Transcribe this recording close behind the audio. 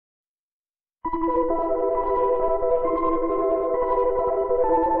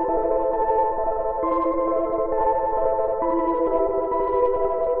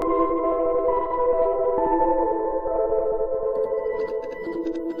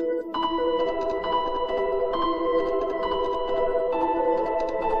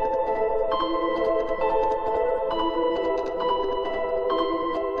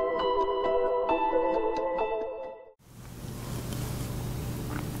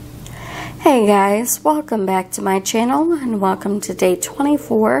Hey guys, welcome back to my channel and welcome to day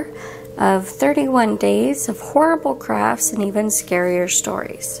 24 of 31 days of horrible crafts and even scarier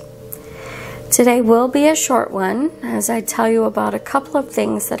stories. Today will be a short one as I tell you about a couple of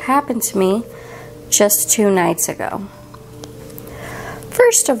things that happened to me just 2 nights ago.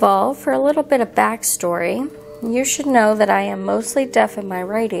 First of all, for a little bit of backstory, you should know that I am mostly deaf in my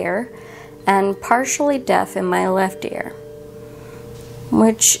right ear and partially deaf in my left ear.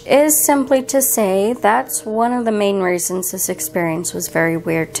 Which is simply to say that's one of the main reasons this experience was very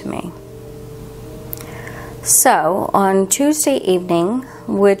weird to me. So, on Tuesday evening,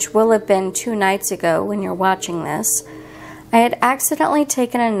 which will have been 2 nights ago when you're watching this, I had accidentally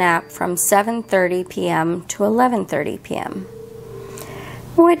taken a nap from 7:30 p.m. to 11:30 p.m.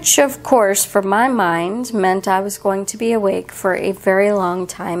 Which, of course, for my mind meant I was going to be awake for a very long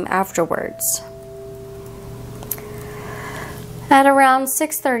time afterwards. At around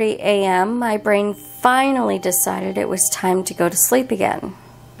 6:30 a.m., my brain finally decided it was time to go to sleep again.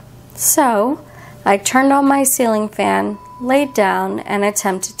 So, I turned on my ceiling fan, laid down, and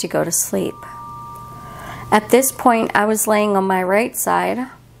attempted to go to sleep. At this point, I was laying on my right side,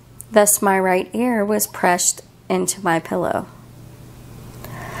 thus my right ear was pressed into my pillow.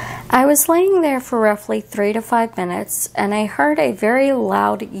 I was laying there for roughly 3 to 5 minutes, and I heard a very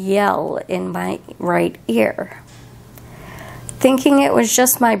loud yell in my right ear. Thinking it was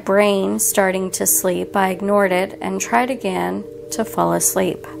just my brain starting to sleep, I ignored it and tried again to fall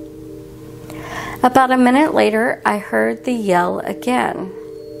asleep. About a minute later, I heard the yell again.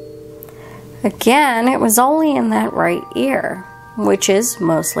 Again, it was only in that right ear, which is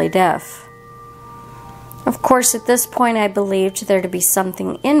mostly deaf. Of course, at this point, I believed there to be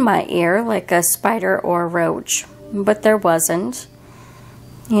something in my ear, like a spider or a roach, but there wasn't.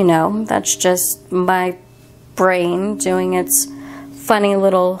 You know, that's just my brain doing its funny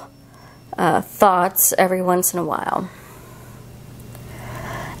little thoughts every once in a while.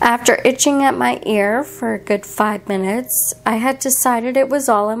 After itching at my ear for a good 5 minutes, I had decided it was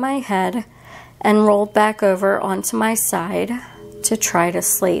all in my head and rolled back over onto my side to try to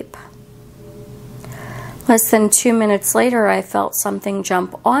sleep. Less than 2 minutes later, I felt something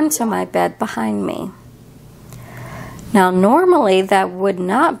jump onto my bed behind me. Now, normally that would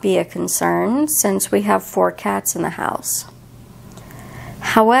not be a concern since we have 4 cats in the house.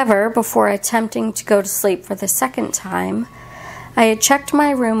 However, before attempting to go to sleep for the second time, I had checked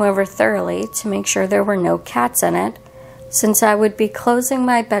my room over thoroughly to make sure there were no cats in it, since I would be closing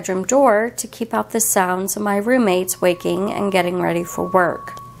my bedroom door to keep out the sounds of my roommates waking and getting ready for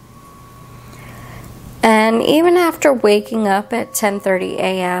work. And even after waking up at 10:30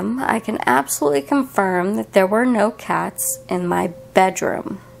 a.m., I can absolutely confirm that there were no cats in my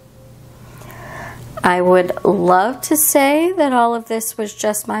bedroom. I would love to say that all of this was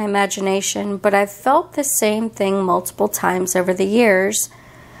just my imagination, but I've felt the same thing multiple times over the years,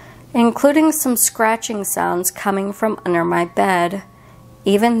 including some scratching sounds coming from under my bed,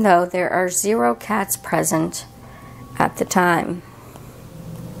 even though there are 0 cats present at the time.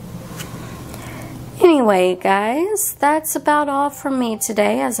 Anyway, guys, that's about all from me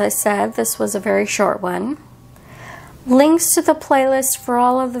today. As I said, this was a very short one. Links to the playlist for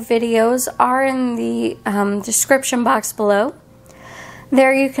all of the videos are in the description box below.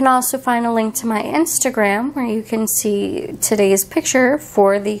 There you can also find a link to my Instagram where you can see today's picture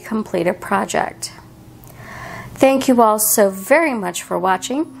for the completed project. Thank you all so very much for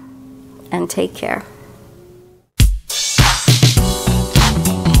watching, and take care.